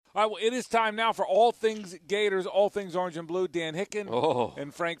All right, well, it is time now for All Things Gators, All Things Orange and Blue. Dan Hicken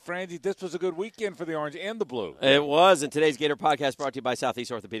and Frank Franzi. This was a good weekend for the Orange and the Blue. It was. And today's Gator podcast brought to you by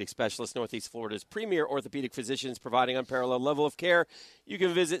Southeast Orthopedic Specialists, Northeast Florida's premier orthopedic physicians providing unparalleled level of care. You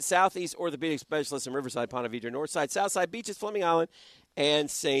can visit Southeast Orthopedic Specialists in Riverside, Ponte Vedra, Northside, Southside Beaches, Fleming Island,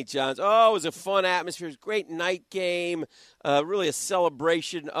 and St. John's. Oh, it was a fun atmosphere. It was a great night game. Really a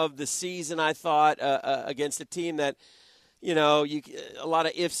celebration of the season, I thought, against a team that, you know, a lot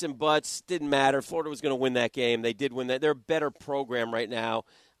of ifs and buts. Didn't matter. Florida was going to win that game. They did win that. They're a better program right now,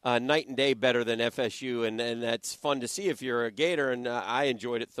 night and day better than FSU, and that's fun to see if you're a Gator, and I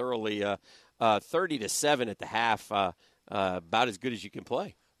enjoyed it thoroughly. 30-7 at the half, about as good as you can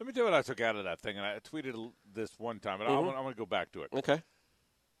play. Let me tell you what I took out of that thing, and I tweeted this one time, and I'm going to go back to it. Okay.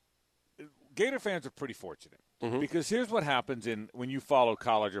 Gator fans are pretty fortunate because here's what happens when you follow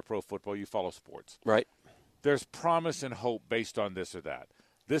college or pro football, you follow sports. Right. There's promise and hope based on this or that.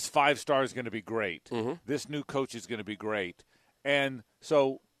 This 5-star is going to be great. This new coach is going to be great. And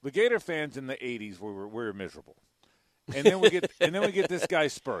so the Gator fans in the 80s were miserable. And then we get this guy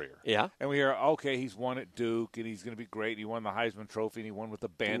Spurrier. Yeah. And we hear, okay, he's won at Duke, and he's going to be great. He won the Heisman Trophy, and he won with the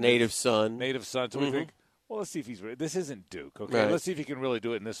band. Native son. So we think, well, let's see if he's – this isn't Duke, okay? Right. Let's see if he can really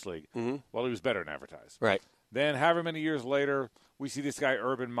do it in this league. Well, he was better than advertised. Right. Then however many years later, we see this guy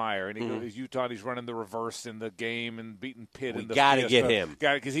Urban Meyer, and he goes to Utah, and he's running the reverse in the game and beating Pitt in the got to Fiesta. get him.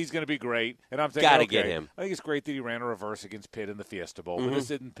 Got it, because he's going to be great. And I'm thinking, Gotta okay, get him. I think it's great that he ran a reverse against Pitt in the Fiesta Bowl. But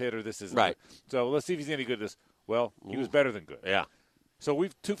this isn't Pitt or this isn't Right. it. So let's see if he's any good at this. Well, he was better than good. Yeah. So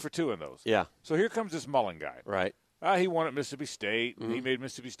we've 2 for 2 in those. Yeah. So here comes this Mullen guy. Right. He won at Mississippi State, and he made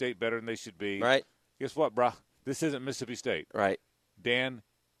Mississippi State better than they should be. Right. Guess what, bruh? This isn't Mississippi State. Right. Dan,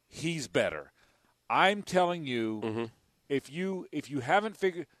 he's better. I'm telling you, if you haven't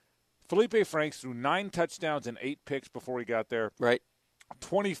figured – Felipe Franks threw 9 touchdowns and 8 picks before he got there. Right.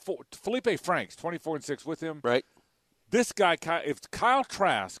 24. Felipe Franks, 24-6 with him. Right. This guy, if Kyle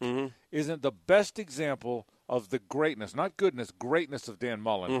Trask isn't the best example of the greatness, not goodness, greatness of Dan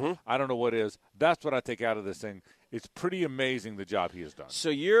Mullen, I don't know what is. That's what I take out of this thing. It's pretty amazing the job he has done. So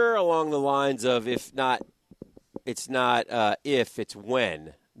you're along the lines of if it's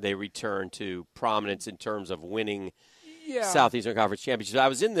when they return to prominence in terms of winning Southeastern Conference championships. I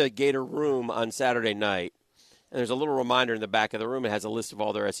was in the Gator room on Saturday night, and there's a little reminder in the back of the room. It has a list of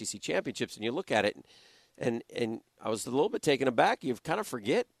all their SEC championships, and you look at it, and I was a little bit taken aback. You kind of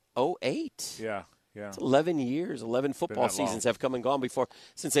forget 08. Yeah. It's 11 years, 11 football seasons have come and gone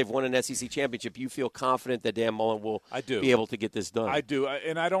since they've won an SEC championship. You feel confident that Dan Mullen will be able to get this done? I do,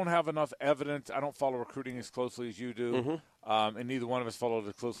 and I don't have enough evidence. I don't follow recruiting as closely as you do, and neither one of us follow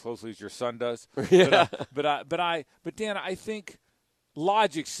it as closely as your son does. Yeah. But Dan, I think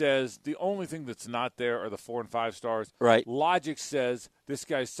logic says the only thing that's not there are the 4 and 5 stars. Right. Logic says this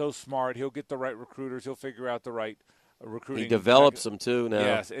guy's so smart, he'll get the right recruiters, he'll figure out the right recruiting. He develops them too now.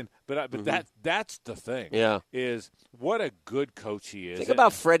 Yes, but that's the thing. Yeah, is what a good coach he is. Think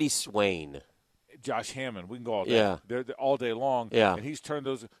about Freddie Swain, Josh Hammond. We can go all day. Yeah, they're all day long. Yeah, and he's turned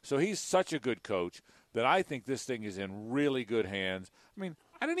those. So he's such a good coach that I think this thing is in really good hands. I mean,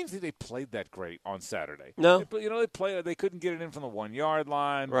 I didn't even think they played that great on Saturday. No, they couldn't get it in from the 1 yard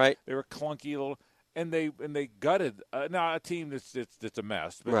line. Right, they were clunky little. And they gutted now a team that's a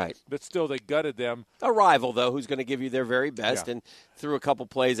mess, but still they gutted them. A rival though, who's going to give you their very best, and threw a couple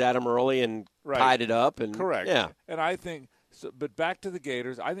plays at them early and tied it up. And correct, yeah. And I think, but back to the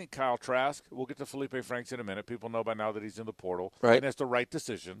Gators. I think Kyle Trask. We'll get to Felipe Franks in a minute. People know by now that he's in the portal, right? And that's the right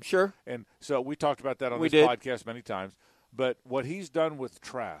decision. Sure. And so we talked about that on this podcast many times. But what he's done with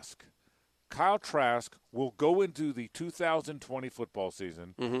Trask. Kyle Trask will go into the 2020 football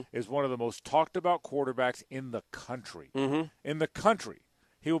season as one of the most talked about quarterbacks in the country. In the country.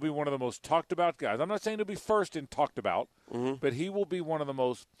 He will be one of the most talked about guys. I'm not saying he'll be first in talked about, but he will be one of the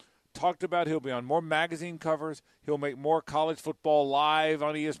most talked about. He'll be on more magazine covers. He'll make more college football live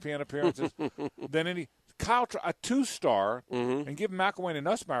on ESPN appearances than any. Kyle, a 2-star, and give McElwain and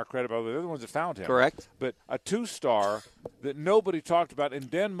Nussmeier credit, by the way, they're the ones that found him. Correct. But a 2-star that nobody talked about, and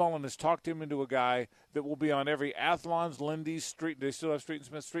Dan Mullen has talked him into a guy that will be on every Athlon's, Lindy's, Street. They still have Street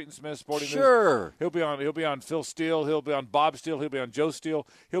and Smith, Sporting News. Sure. He'll be on Phil Steele. He'll be on Bob Steele. He'll be on Joe Steele.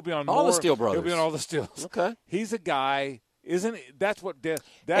 He'll be on all the Steele brothers. He'll be on all the Steeles. Okay. He's a guy, isn't he? That's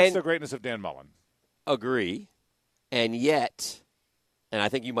the greatness of Dan Mullen. Agree. And yet, and I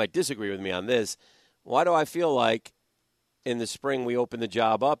think you might disagree with me on this, why do I feel like in the spring we open the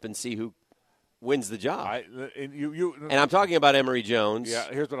job up and see who wins the job. And I'm talking about Emory Jones. Yeah,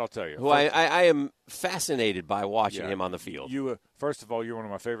 here's what I'll tell you. Who I am fascinated by watching him on the field. First of all, you're one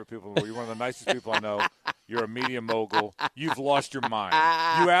of my favorite people. You're one of the nicest people I know. You're a media mogul. You've lost your mind.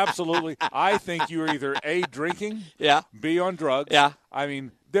 You absolutely – I think you're either A, drinking, B, on drugs. Yeah. I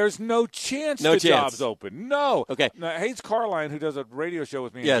mean, there's no chance the job's open. No. Okay. Now, Hayes Carline, who does a radio show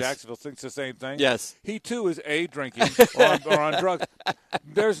with me in Jacksonville, thinks the same thing. Yes. He, too, is A, drinking or on drugs.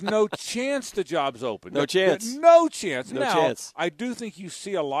 There's no chance the job's open. No chance. No chance. No now, chance. I do think you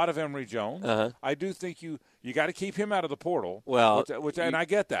see a lot of Emory Jones. I do think you got to keep him out of the portal. Well, and I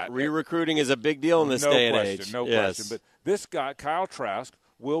get that. Re-recruiting is a big deal in this day and age. No question. But this guy, Kyle Trask,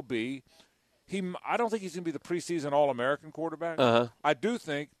 will be I don't think he's going to be the preseason All-American quarterback. I do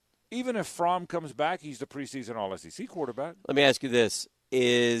think even if Fromm comes back, he's the preseason All-SEC quarterback. Let me ask you this.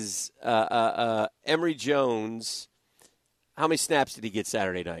 Is Emory Jones, how many snaps did he get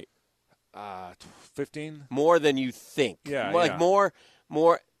Saturday night? 15. More than you think. Yeah. More,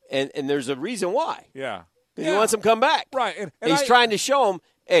 and there's a reason why. Yeah. Because he wants him to come back. Right. And he's trying to show him,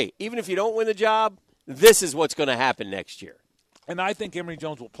 hey, even if you don't win the job, this is what's going to happen next year. And I think Emory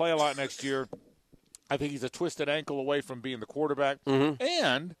Jones will play a lot next year. I think he's a twisted ankle away from being the quarterback.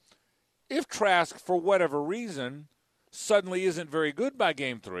 And if Trask, for whatever reason, suddenly isn't very good by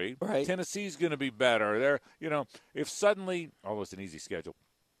game 3, Tennessee's going to be better. If suddenly, although it's an easy schedule,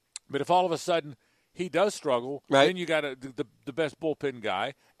 but if all of a sudden he does struggle, then you got the best bullpen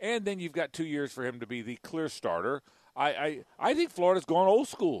guy, and then you've got 2 years for him to be the clear starter. I think Florida's going old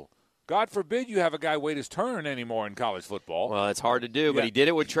school. God forbid you have a guy wait his turn anymore in college football. Well, it's hard to do, but he did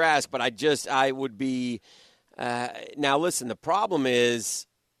it with Trask. But I would be now listen, the problem is,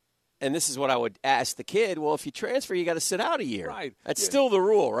 and this is what I would ask the kid, well, if you transfer, you got to sit out a year. Right. That's still the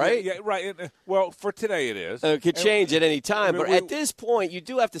rule, right? Yeah, right. Well, for today it is. It could change at any time. But at this point, you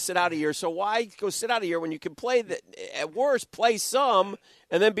do have to sit out a year. So why go sit out a year when you can play, at worst, play some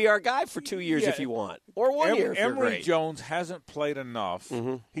and then be our guy for 2 years if you want. Or 1 year if you're Emory great. Jones hasn't played enough.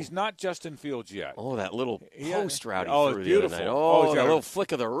 He's not Justin Fields yet. Oh, that little post route he threw the beautiful. other night. Oh, that little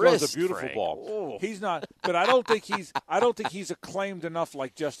flick of the wrist. That was a beautiful ball. Oh. He's not, but I don't think he's acclaimed enough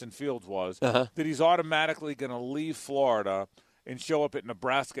like Justin Fields was that he's automatically going to leave Florida and show up at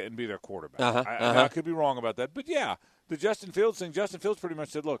Nebraska and be their quarterback. I could be wrong about that, but yeah. The Justin Fields thing, Justin Fields pretty much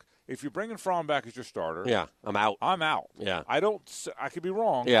said, look, if you're bringing Fromm back as your starter, I'm out. I'm out. Yeah. I could be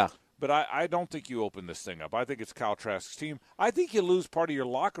wrong. Yeah. But I don't think you open this thing up. I think it's Kyle Trask's team. I think you lose part of your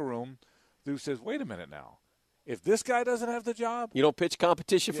locker room who says, wait a minute now. If this guy doesn't have the job, you don't pitch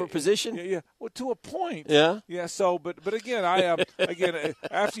competition for position. Yeah. Well, to a point. Yeah. Yeah. So, but again,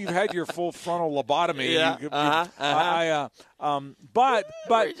 after you've had your full frontal lobotomy,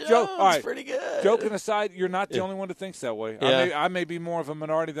 but Joe, all right, pretty good. Joking aside, you're not the only one that thinks that way. Yeah. I may be more of a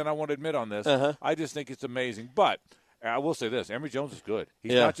minority than I want to admit on this. I just think it's amazing, but. I will say this: Emory Jones is good.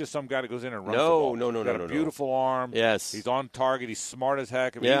 He's not just some guy that goes in and runs the ball. No. He's got a beautiful arm. Yes, he's on target. He's smart as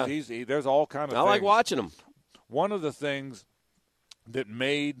heck. I mean, there's all kind of things. I like watching him. One of the things that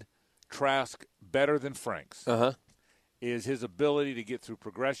made Trask better than Franks is his ability to get through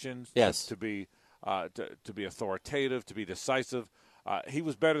progressions. Yes, to be authoritative, to be decisive. He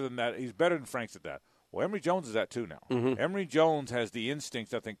was better than that. He's better than Franks at that. Well, Emory Jones is that too now. Emory Jones has the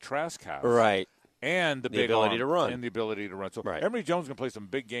instincts I think Trask has. Right. And the big ability to run. And the ability to run. So Emory Jones can play some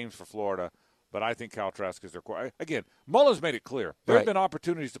big games for Florida, but I think Kyle Trask is their quarterback. Again, Mullins made it clear. There have been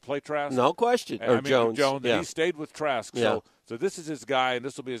opportunities to play Trask. No question. Jones. And he stayed with Trask. So this is his guy, and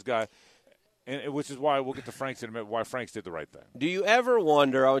this will be his guy, and which is why we'll get to Franks in a minute, why Franks did the right thing. Do you ever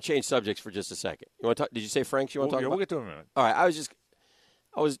wonder – I want to change subjects for just a second. You want to talk? Did you say Franks you want to talk about? We'll get to him in a minute. All right. I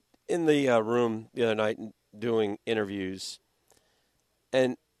was in the room the other night doing interviews,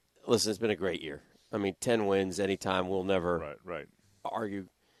 and listen, it's been a great year. I mean, 10 wins anytime. We'll never argue.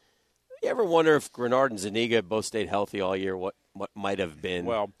 You ever wonder if Grenard and Zuniga both stayed healthy all year, what might have been?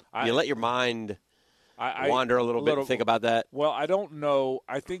 Well, you let your mind wander a little bit and think about that? Well, I don't know.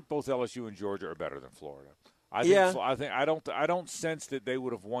 I think both LSU and Georgia are better than Florida. I don't sense that they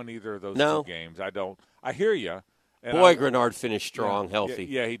would have won either of those two games. I don't. I hear you. Grenard finished strong, healthy.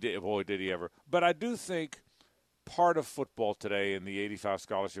 Yeah, he did. Boy, did he ever. But I do think part of football today in the 85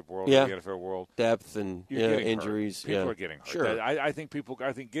 scholarship world, the NFL world, depth and injuries. People are getting hurt. Sure. I think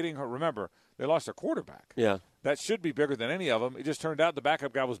getting hurt. Remember, they lost their quarterback. Yeah. That should be bigger than any of them. It just turned out the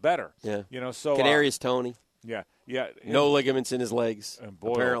backup guy was better. Yeah. So Kadarius Toney. Yeah. No ligaments in his legs. And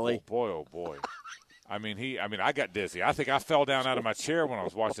boy, apparently. Oh boy. I mean, I got dizzy. I think I fell down out of my chair when I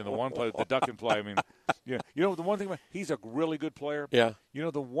was watching the one play, the duck and play. I mean, yeah, you know, the one thing about he's a really good player. Yeah. You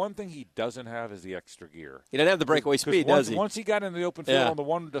know, the one thing he doesn't have is the extra gear. He doesn't have the breakaway speed, does he? Once he got in the open field on the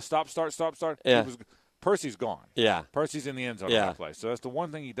one to stop, start, Percy's gone. Yeah. Percy's in the end zone on that play. So that's the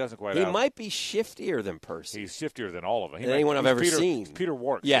one thing he doesn't quite have. He might be shiftier than Percy. He's shiftier than all of them. Anyone I've ever seen. He's Peter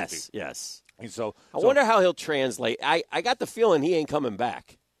Warrick. Yes. And I wonder how he'll translate. I got the feeling he ain't coming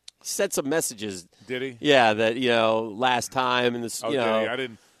back. He sent some messages. Did he? Yeah, that, last time and this, I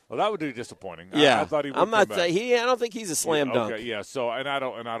didn't. Well, that would be disappointing. Yeah. I thought he would. I'm not saying I don't think he's a slam dunk. Okay, yeah. So, and I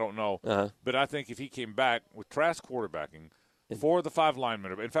don't know. Uh-huh. But I think if he came back with Trask quarterbacking, 4 of the 5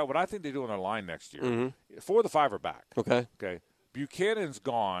 linemen. In fact, what I think they do on their line next year, 4 of the 5 are back. Okay. Buchanan's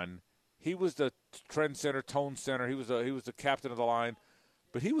gone. He was the trend center, tone center. He was the captain of the line.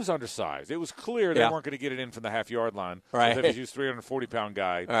 But he was undersized. It was clear they weren't going to get it in from the half-yard line. Right. They used 340-pound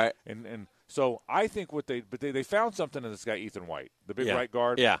guy. Right. And so I think they found something in this guy Ethan White, the big right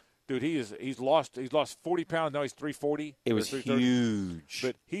guard. Yeah. Dude, he's lost 40 pounds. Now he's 340. It was huge.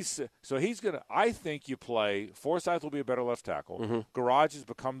 But he's gonna. I think you play Forsythe will be a better left tackle. Garage has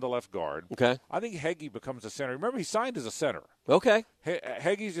become the left guard. Okay. I think Heggie becomes a center. Remember, he signed as a center. Okay.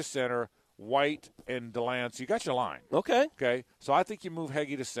 Heggie's a center. White and DeLance, you got your line. Okay. So I think you move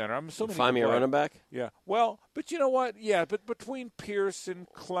Heggie to center. I'm assuming find me a running back. Yeah. Well, but you know what? Yeah, but between Pierce and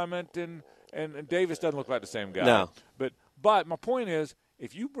Clement and Davis doesn't look like the same guy. No. But my point is,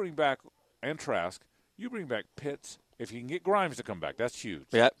 if you bring back Trask, you bring back Pitts. If you can get Grimes to come back, that's huge.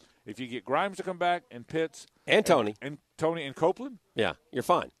 Yep. If you get Grimes to come back and Pitts and Tony and Copeland, yeah, you're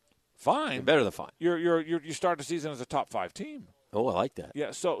fine. Fine. You're better than fine. You start the season as a top 5 team. Oh, I like that.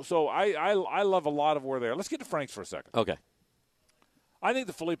 Yeah, so I love a lot of where they are. Let's get to Franks for a second. Okay. I think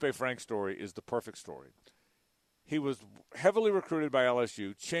the Felipe Franks story is the perfect story. He was heavily recruited by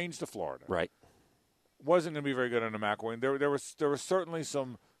LSU, changed to Florida. Right. Wasn't going to be very good under McElwain. There was certainly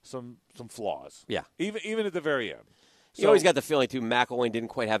some flaws. Yeah. Even at the very end. You always got the feeling too McElwain didn't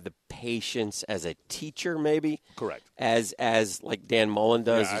quite have the patience as a teacher, maybe. Correct. As like Dan Mullen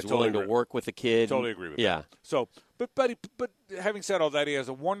does, he's willing to work with the kid. Totally agree with that. Yeah. So, but having said all that, he has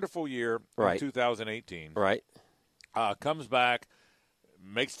a wonderful year in 2018. Right. Comes back,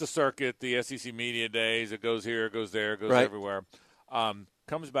 makes the circuit, the SEC media days. It goes here, it goes there, it goes everywhere.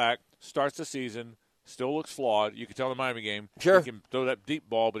 Comes back, starts the season, still looks flawed. You can tell in the Miami game. Sure. He can throw that deep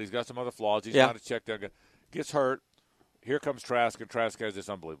ball, but he's got some other flaws. He's not a check down guy. Gets hurt. Here comes Trask, and Trask has this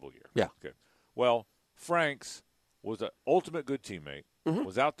unbelievable year. Yeah. Okay. Well, Franks was an ultimate good teammate.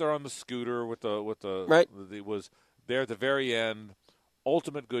 Was out there on the scooter with the was there at the very end.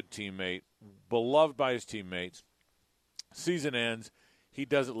 Ultimate good teammate, beloved by his teammates. Season ends, he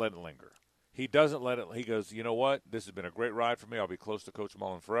doesn't let it linger. He doesn't let it. He goes, you know what? This has been a great ride for me. I'll be close to Coach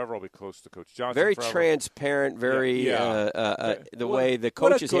Mullen forever. I'll be close to Coach Johnson. Very forever. transparent. Very the way the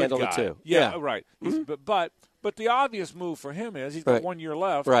coaches handle it too. Yeah, right. But the obvious move for him is he's got 1 year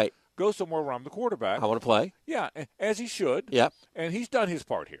left. Right. Go somewhere where I'm the quarterback. I want to play. Yeah, as he should. Yep. And he's done his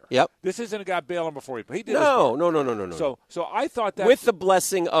part here. Yep. This isn't a guy bailing before he did his part. No. So I thought that with the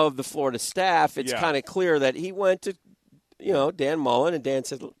blessing of the Florida staff, it's kind of clear that he went to, Dan Mullen, and Dan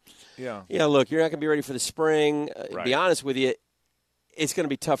said, look, you're not going to be ready for the spring. To be honest with you, it's going to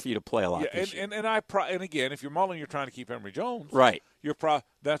be tough for you to play a lot. Yeah, and again, if you're Mullen, you're trying to keep Emory Jones. Right.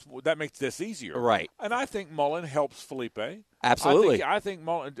 That makes this easier. Right. And I think Mullen helps Felipe. Absolutely. I think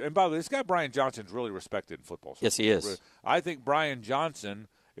Mullen. And by the way, this guy Brian Johnson's really respected in football. Yes, he is. I think Brian Johnson,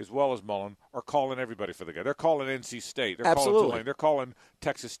 as well as Mullen, are calling everybody for the guy. They're calling NC State. They're calling Tulane. They're calling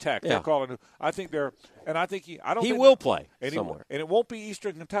Texas Tech. Yeah. They're calling. I think they're. And I think he will play somewhere. And it won't be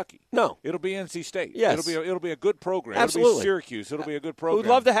Eastern Kentucky. No. It'll be NC State. Yes. It'll be a good program. Absolutely. It'll be Syracuse. It'll be a good program. We'd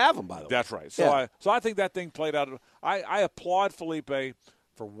love to have him, by the way. That's right. So I think that thing played out. I applaud Felipe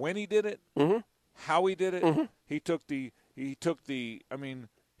for when he did it, how he did it. He took the. I mean,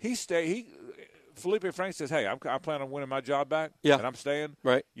 Felipe Franks says, "Hey, I plan on winning my job back, and I'm staying."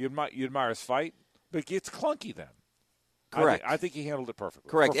 Right. You admire his fight, but it gets clunky then. Correct. I think he handled it perfectly.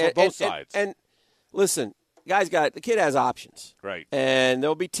 Correct. For both sides. And listen, the kid has options. Right. And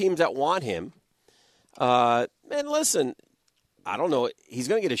there'll be teams that want him. And listen, I don't know. He's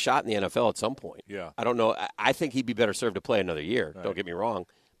going to get a shot in the NFL at some point. Yeah. I don't know. I think he'd be better served to play another year. Right. Don't get me wrong.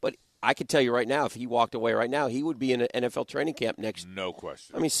 But I could tell you right now, if he walked away right now, he would be in an NFL training camp next. No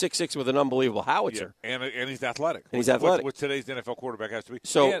question. I mean, 6'6" with an unbelievable howitzer. Yeah. And he's athletic. And he's athletic. What today's NFL quarterback has to be.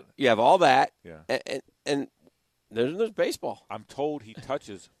 So you have all that. Yeah. And there's baseball. I'm told he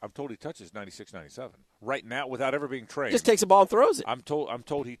touches 96, 97 right now without ever being trained. Just takes the ball and throws it. I'm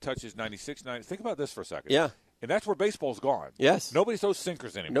told he touches 96, 90. Think about this for a second. Yeah. And that's where baseball's gone. Yes. Nobody throws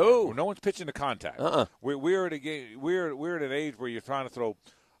sinkers anymore. No one's pitching to contact. We're at a game. We're at an age where you're trying to throw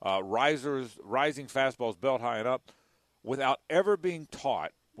rising fastballs, belt high and up, without ever being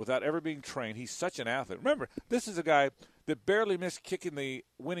taught, without ever being trained. He's such an athlete. Remember, this is a guy that barely missed kicking the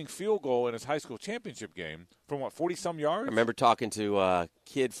winning field goal in his high school championship game from 40-some yards. I remember talking to a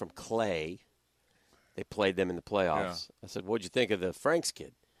kid from Clay. They played them in the playoffs. Yeah. I said, "What'd you think of the Franks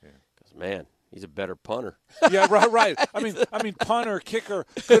kid?" Because man, he's a better punter. Yeah, right. I mean, punter, kicker,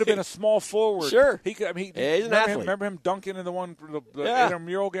 could have been a small forward. Sure. He could. I mean, he's an athlete. Remember him dunking in the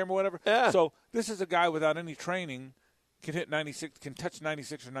intramural game or whatever. Yeah. So this is a guy without any training. Can hit 96, can touch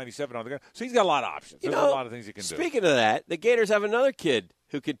 96 or 97 on the ground. So he's got a lot of options. There's a lot of things he can do. Speaking of that, the Gators have another kid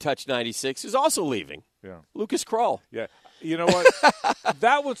who could touch 96 who's also leaving. Yeah. Lucas Krull. Yeah. You know what?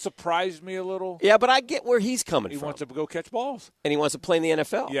 That would surprise me a little. Yeah, but I get where he's coming from. He wants to go catch balls. And he wants to play in the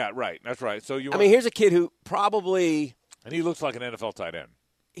NFL. Yeah, right. That's right. So here's a kid who probably – and he looks like an NFL tight end.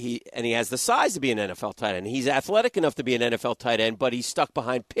 He has the size to be an NFL tight end. He's athletic enough to be an NFL tight end, but he's stuck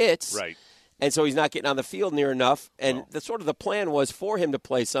behind Pitts. Right. And so he's not getting on the field near enough. And the plan was for him to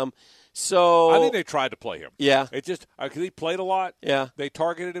play some. So I think they tried to play him. Yeah. It just because he played a lot. Yeah. They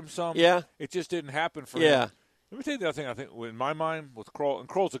targeted him some. Yeah. It just didn't happen for him. Let me tell you the other thing I think in my mind with Krull, and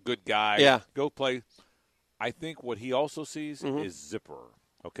Krull's a good guy. Yeah. Go play. I think what he also sees is Zipper.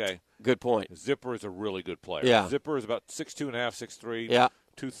 Okay. Good point. Zipper is a really good player. Yeah. Zipper is about 6'2.5", 6'3". Yeah.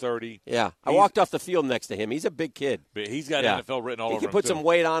 230. Yeah. I walked off the field next to him. He's a big kid. But he's got NFL written all over him. He can put some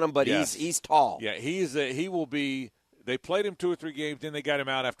weight on him, but he's tall. Yeah, he will be. They played him 2 or 3 games, then they got him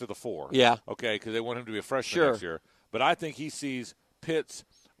out after the 4. Yeah. Okay, because they want him to be a freshman next year. But I think he sees Pitts.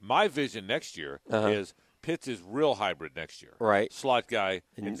 My vision next year is Pitts is real hybrid next year. Right. Slot guy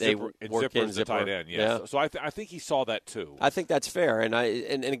and Zipper is the tight end. Yeah. So I think he saw that too. I think that's fair. And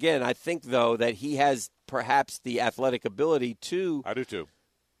again, I think, though, that he has perhaps the athletic ability to. I do too.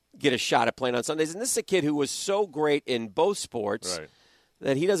 Get a shot at playing on Sundays. And this is a kid who was so great in both sports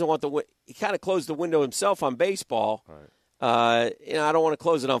that he doesn't want he kind of closed the window himself on baseball. Right. I don't want to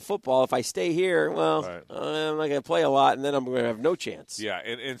close it on football. If I stay here, I'm not going to play a lot, and then I'm going to have no chance. Yeah,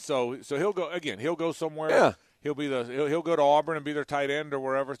 and so he'll go again. He'll go somewhere. Yeah. He'll he'll go to Auburn and be their tight end or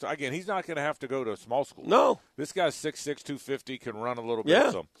wherever. So again, he's not going to have to go to a small school. No. This guy's 6'6", 250, can run a little bit.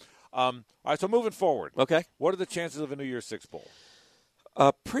 Yeah. So, all right. So moving forward. Okay. What are the chances of a New Year's Six bowl?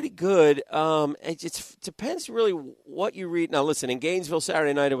 Pretty good. It depends really what you read. Now, listen, in Gainesville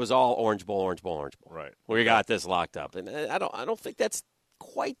Saturday night, it was all Orange Bowl, Orange Bowl, Orange Bowl. Right. We got this locked up, and I don't think that's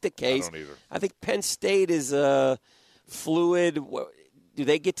quite the case. I don't either. I think Penn State is fluid. Do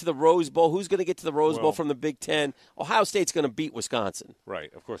they get to the Rose Bowl? Who's going to get to the Rose Bowl from the Big Ten? Ohio State's going to beat Wisconsin.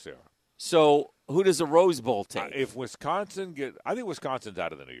 Right. Of course they are. So who does the Rose Bowl take? If Wisconsin I think Wisconsin's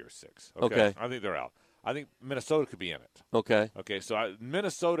out of the New Year's Six. Okay. I think they're out. I think Minnesota could be in it. Okay. So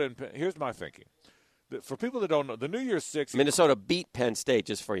Minnesota and here's my thinking. For people that don't know, the New Year's Six. Minnesota beat Penn State,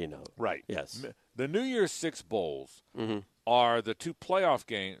 just for you know. Right. Yes. The New Year's Six bowls are the 2 playoff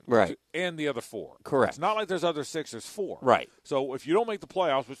games and the other 4. Correct. It's not like there's other 6, there's 4. Right. So if you don't make the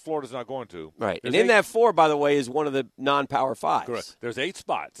playoffs, which Florida's not going to. Right. And in that 4, by the way, is one of the non-power 5s. Correct. There's 8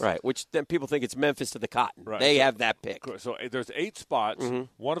 spots. Right, which then people think it's Memphis to the Cotton. Right. They have that pick. Correct. So there's 8 spots.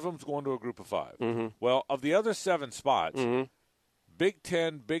 One of them's going to a group of 5. Well, of the other 7 spots, Big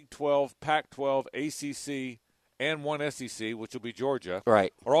 10, Big 12, Pac-12, ACC, and 1 SEC, which will be Georgia, are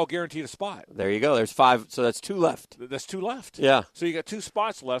all guaranteed a spot. There you go. There's 5, so that's 2 left. That's 2 left. Yeah. So you got 2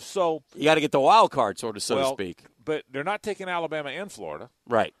 spots left. So you got to get the wild card, so to speak. But they're not taking Alabama and Florida.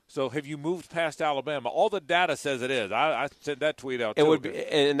 Right. So have you moved past Alabama? All the data says it is. I sent that tweet out. It would be,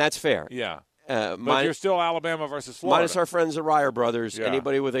 and that's fair. Yeah. But you're still Alabama versus Florida. Minus our friends, the Ryer brothers. Yeah.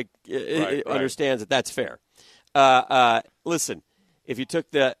 Anybody with understands that that's fair. Listen, if you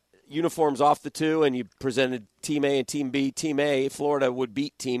took the uniforms off the 2 and you presented Team A and Team B, Team A, Florida would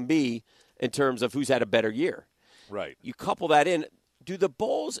beat Team B in terms of who's had a better year. Right. You couple that in. Do the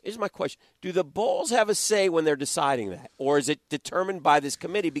bowls, here's my question, do the bowls have a say when they're deciding that? Or is it determined by this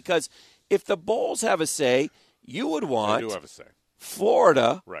committee? Because if the bowls have a say, you would want they do have a say.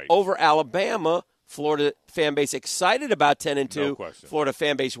 Florida over Alabama, Florida fan base excited about 10-2, no question. Florida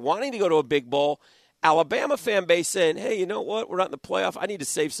fan base wanting to go to a big bowl, Alabama fan base saying, hey, you know what? We're not in the playoff. I need to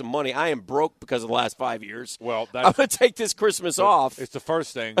save some money. I am broke because of the last 5 years. Well, I'm going to take this Christmas off. It's the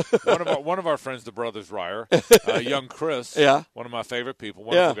first thing. One of our friends, the brothers Ryer, young Chris, one of my favorite people,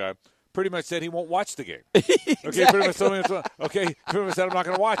 wonderful guy, pretty much said he won't watch the game. Exactly. Pretty much said I'm not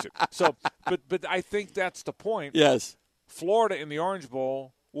going to watch it. So, but I think that's the point. Yes. Florida in the Orange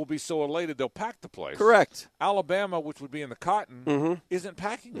Bowl will be so elated they'll pack the place. Correct. Alabama, which would be in the Cotton, isn't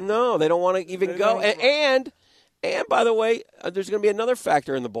packing it. No, they don't want to even go. And And, by the way, there's going to be another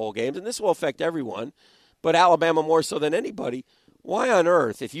factor in the bowl games, and this will affect everyone, but Alabama more so than anybody. Why on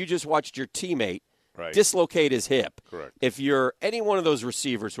earth, if you just watched your teammate dislocate his hip, if you're any one of those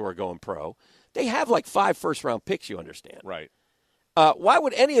receivers who are going pro, they have like 5 first-round picks, you understand. Right. Why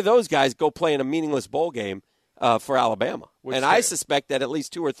would any of those guys go play in a meaningless bowl game for Alabama? I suspect that at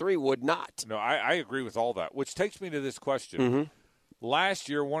least 2 or 3 would not. No, I agree with all that, which takes me to this question. Last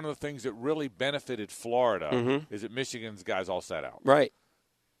year, one of the things that really benefited Florida is that Michigan's guys all sat out. Right.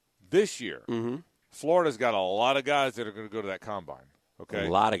 This year, Florida's got a lot of guys that are going to go to that combine. Okay. A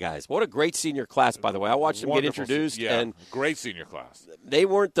lot of guys. What a great senior class, by the way. I watched them get introduced. And great senior class. They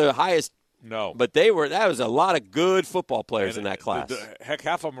weren't the highest. No. But they were. That was a lot of good football players in that class. Heck,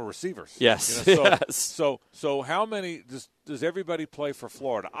 half of them are receivers. Yes. So how many does everybody play for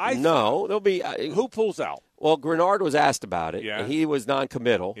Florida? There'll be who pulls out? Well, Grenard was asked about it, and he was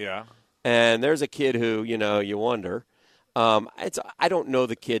non-committal. Yeah. And there's a kid who, you wonder. I don't know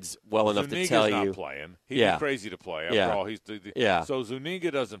the kids well enough to tell you. Not playing. He'd be crazy to play. After all, he's So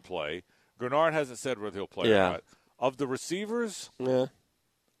Zuniga doesn't play. Grenard hasn't said whether he'll play or not. Of the receivers,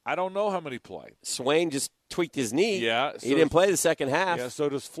 I don't know how many play. Swain just tweaked his knee. Yeah. He didn't play the second half. Yeah, so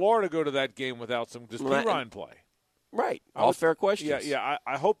does Florida go to that game without some – does Perine play? Right. All fair questions. Yeah.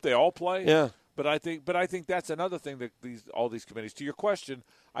 I hope they all play. Yeah. But I think that's another thing that all these committees – to your question,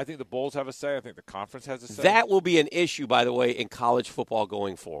 I think the Bulls have a say. I think the conference has a say. That will be an issue, by the way, in college football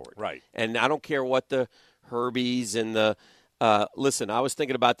going forward. Right. And I don't care what the Herbies and the listen, I was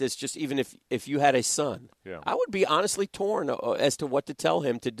thinking about this just even if you had a son. Yeah. I would be honestly torn as to what to tell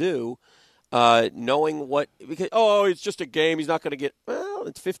him to do, knowing what – because it's just a game. He's not going to get – well,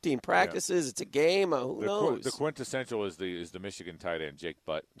 it's 15 practices. It's a game. Who knows? The quintessential is the Michigan tight end, Jake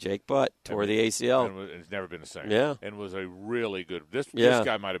Butt. Jake Butt tore the ACL. And it's never been the same. Yeah. And was a really good – this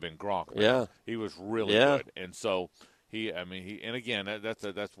guy might have been Gronk. Man. Yeah. He was really good. And so – and again,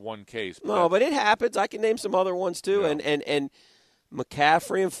 that's one case. But it happens. I can name some other ones too. Yeah. And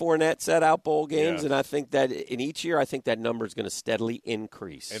McCaffrey and Fournette set out bowl games, and I think that in each year, I think that number is going to steadily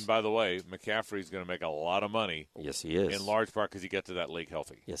increase. And by the way, McCaffrey's going to make a lot of money. Yes, he is. In large part because he got to that league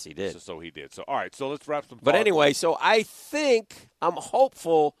healthy. Yes, he did. So he did. So all right, so let's wrap some. But anyway, so I think I'm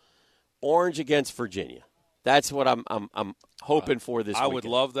hopeful. Orange against Virginia. That's what I'm hoping for this weekend. Would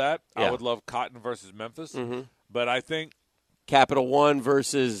love that. Yeah. I would love Cotton versus Memphis. Mm-hmm. But I think Capital One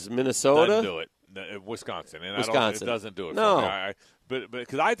versus Minnesota doesn't do it. Wisconsin, and it doesn't do it. No, for me. But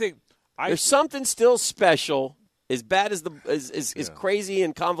because I think there's something still special. As bad as as crazy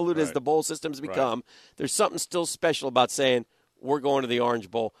and convoluted as the bowl system's become, there's something still special about saying we're going to the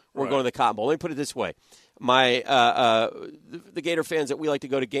Orange Bowl, we're going to the Cotton Bowl. Let me put it this way: my the Gator fans that we like to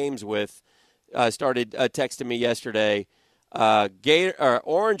go to games with started texting me yesterday.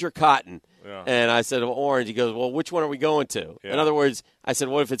 Orange or Cotton? Yeah. And I said, well, Orange. He goes, well, which one are we going to? Yeah. In other words, I said,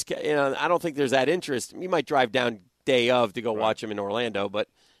 what if it's, I don't think there's that interest. You might drive down day of to go watch him in Orlando, but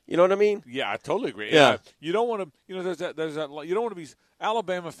you know what I mean? Yeah, I totally agree. Yeah. You don't want to, there's that, you don't want to be,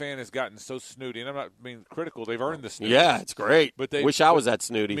 Alabama fan has gotten so snooty, and I'm not being critical. They've earned the snootiness. Yeah, it's great. But wish I was that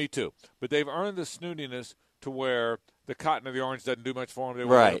snooty. Me too. But they've earned the snootiness to where the Cotton or the Orange doesn't do much for them. They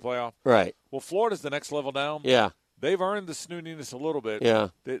won't win the playoff. Right. Well, Florida's the next level down. Yeah. They've earned the snootiness a little bit. Yeah.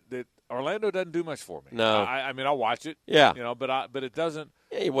 That Orlando doesn't do much for me. No. I mean, I'll watch it. Yeah. But it doesn't.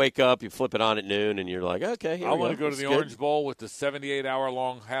 Yeah, you wake up, you flip it on at noon, and you're like, okay, I want to go to the Orange Bowl with the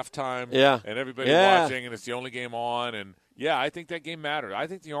 78-hour-long halftime. Yeah. And everybody watching, and it's the only game on. And, yeah, I think that game mattered. I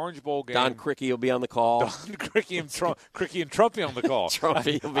think the Orange Bowl game. Don Criqui will be on the call. Criqui and Trumpy on the call.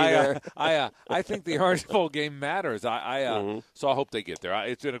 Trumpy will be there. I think the Orange Bowl game matters. So I hope they get there.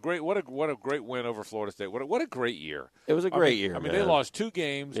 It's been a great what a great win over Florida State. What a great year. It was a great year. I mean, they lost 2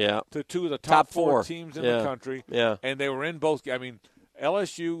 games to 2 of the top 4 teams in the country. Yeah. And they were in both. I mean,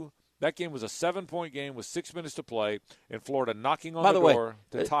 LSU. That game was a 7-point game with 6 minutes to play, and Florida knocking on the door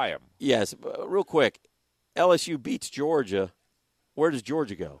to tie them. Yes, real quick, LSU beats Georgia. Where does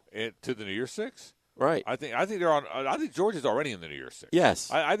Georgia go? To the New Year's Six. Right. I think they're on. I think Georgia's already in the New Year's Six.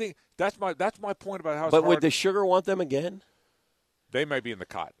 Yes. I think that's my point about how. But would the Sugar want them again? They may be in the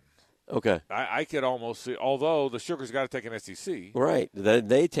Cotton. Okay. I could almost see. Although the Sugar's got to take an SEC. Right.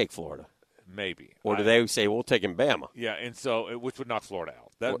 They take Florida. Maybe. Or do they say, we'll take Bama? Yeah, and so which would knock Florida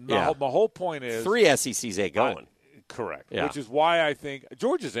out. My whole point is 3 SECs ain't going. Correct. Yeah. Which is why I think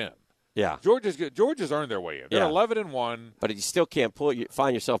Georgia's in. Yeah. Georgia's earned their way in. They're 11-1. But you still can't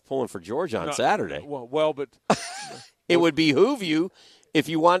find yourself pulling for Georgia on Saturday. Well, but it would behoove you if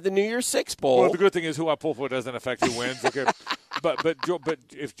you wanted the New Year's Six Bowl. Well, the good thing is who I pull for doesn't affect who wins. Okay. But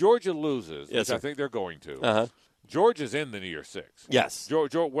if Georgia loses, which I think they're going to, Georgia's in the New Year Six. Yes.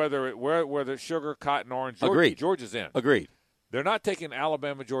 Whether it's sugar, cotton, orange, Agreed. Georgia's in. Agreed. They're not taking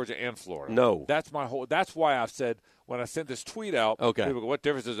Alabama, Georgia, and Florida. No. That's why I've said when I sent this tweet out, okay, people go, what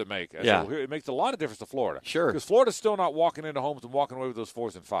difference does it make? I yeah. said, well, it makes a lot of difference to Florida. Sure. Because Florida's still not walking into homes and walking away with those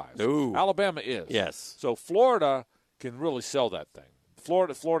 4s and 5s. No. Alabama is. Yes. So Florida can really sell that thing.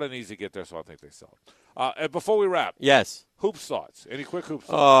 Florida needs to get there, so I think they sell it. And before we wrap, yes, hoops thoughts. Any quick hoops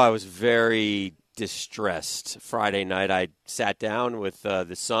thoughts? Oh, I was very distressed. Friday night, I sat down with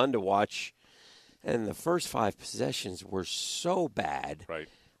the son to watch, and the first 5 possessions were so bad. Right.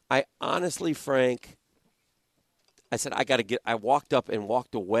 I honestly, Frank, I said, I walked up and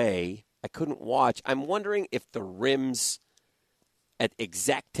walked away. I couldn't watch. I'm wondering if the rims at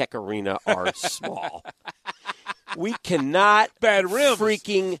Exact Tech Arena are small. We cannot bad rims.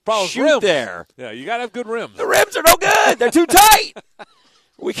 Freaking shoot rims. There. Yeah, you got to have good rims. The rims are no good. They're too tight.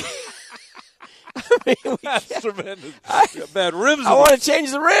 We can't. That's tremendous. Bad rims. I want to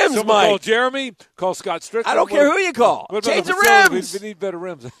change the rims, Someone Mike. Call Jeremy. Call Scott Strickland. I don't care who you call. Change the rims. We need better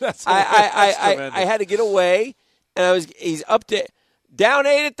rims. That's I had to get away, and he's up to down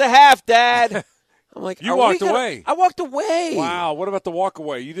 8 at the half, Dad. I'm like, you walked away. I walked away. Wow. What about the walk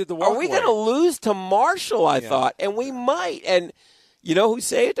away? You did the walk away. Are we going to lose to Marshall? I thought, and we might. And you know who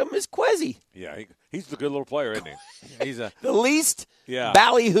saved him is Kwesi. Yeah, he's a good little player, isn't he? He's the least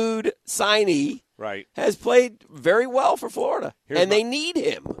ballyhooed signee. Right. Has played very well for Florida, they need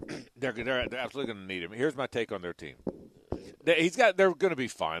him. They're absolutely going to need him. Here's my take on their team. They're going to be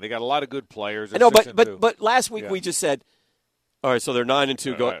fine. They got a lot of good players. I know, but last week we just said, all right, so they're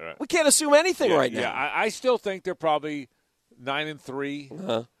 9-2 going. Right. We can't assume anything right now. Yeah, I still think they're probably 9-3.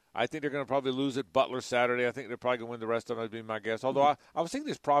 Uh-huh. I think they're going to probably lose at Butler Saturday. I think they're probably going to win the rest of them, would be my guess. Although I was thinking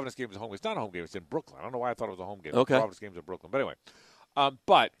this Providence game was a home game. It's not a home game. It's in Brooklyn. I don't know why I thought it was a home game. Okay. Providence game's in Brooklyn. But anyway,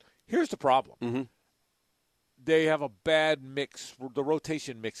 but here's the problem. Mm-hmm. They have a bad mix. The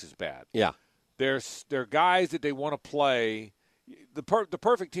rotation mix is bad. Yeah. They're guys that they want to play. The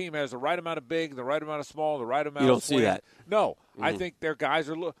perfect team has the right amount of big, the right amount of small, the right amount of swing. You don't see that. No. Mm-hmm. I think their guys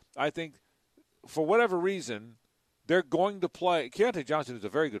are – I think for whatever reason, they're going to play – Keontae Johnson is a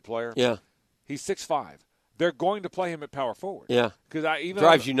very good player. Yeah. He's 6'5". They're going to play him at power forward. Yeah. Because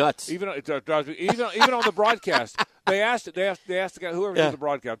drives you nuts. Even on the broadcast, they asked the guy, whoever did the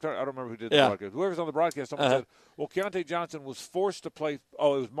broadcast. I don't remember who did the broadcast. Whoever's on the broadcast, someone said, well, Keontae Johnson was forced to play – it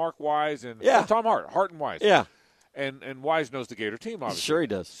was Mark Wise and Tom Hart and Wise. Yeah. And Wise knows the Gator team, obviously. Sure he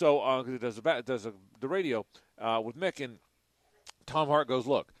does. So he does the radio with Mick, and Tom Hart goes,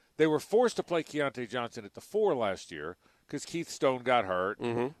 look, they were forced to play Keontae Johnson at the 4 last year because Keith Stone got hurt.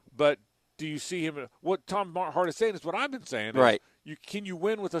 Mm-hmm. But do you see him – what Tom Hart is saying is what I've been saying. Right. Can you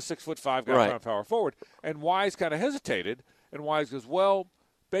win with a 6'5" guy playing power forward? And Wise kind of hesitated, and Wise goes, well,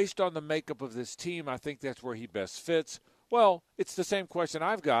 based on the makeup of this team, I think that's where he best fits. Well, it's the same question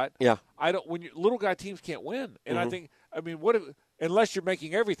I've got. Yeah. When little guy teams can't win, and unless you're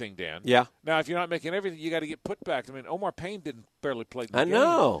making everything, Dan. Yeah. Now, if you're not making everything, you got to get put back. I mean, Omar Payne barely play the game. I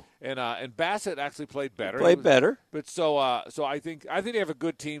know. And Bassett actually played better. Better. But so I think they have a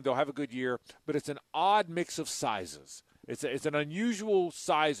good team. They'll have a good year. But it's an odd mix of sizes. It's an unusual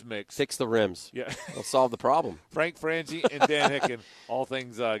size mix. Fix the rims. Yeah. They'll solve the problem. Frank Frangie and Dan Hicken, all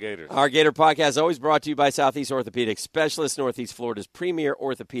things Gators. Our Gator podcast is always brought to you by Southeast Orthopedic Specialists, Northeast Florida's premier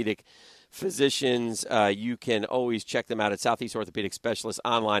orthopedic physicians. You can always check them out at Southeast Orthopedic Specialists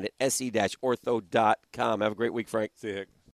online at se-ortho.com. Have a great week, Frank. See you, Hick.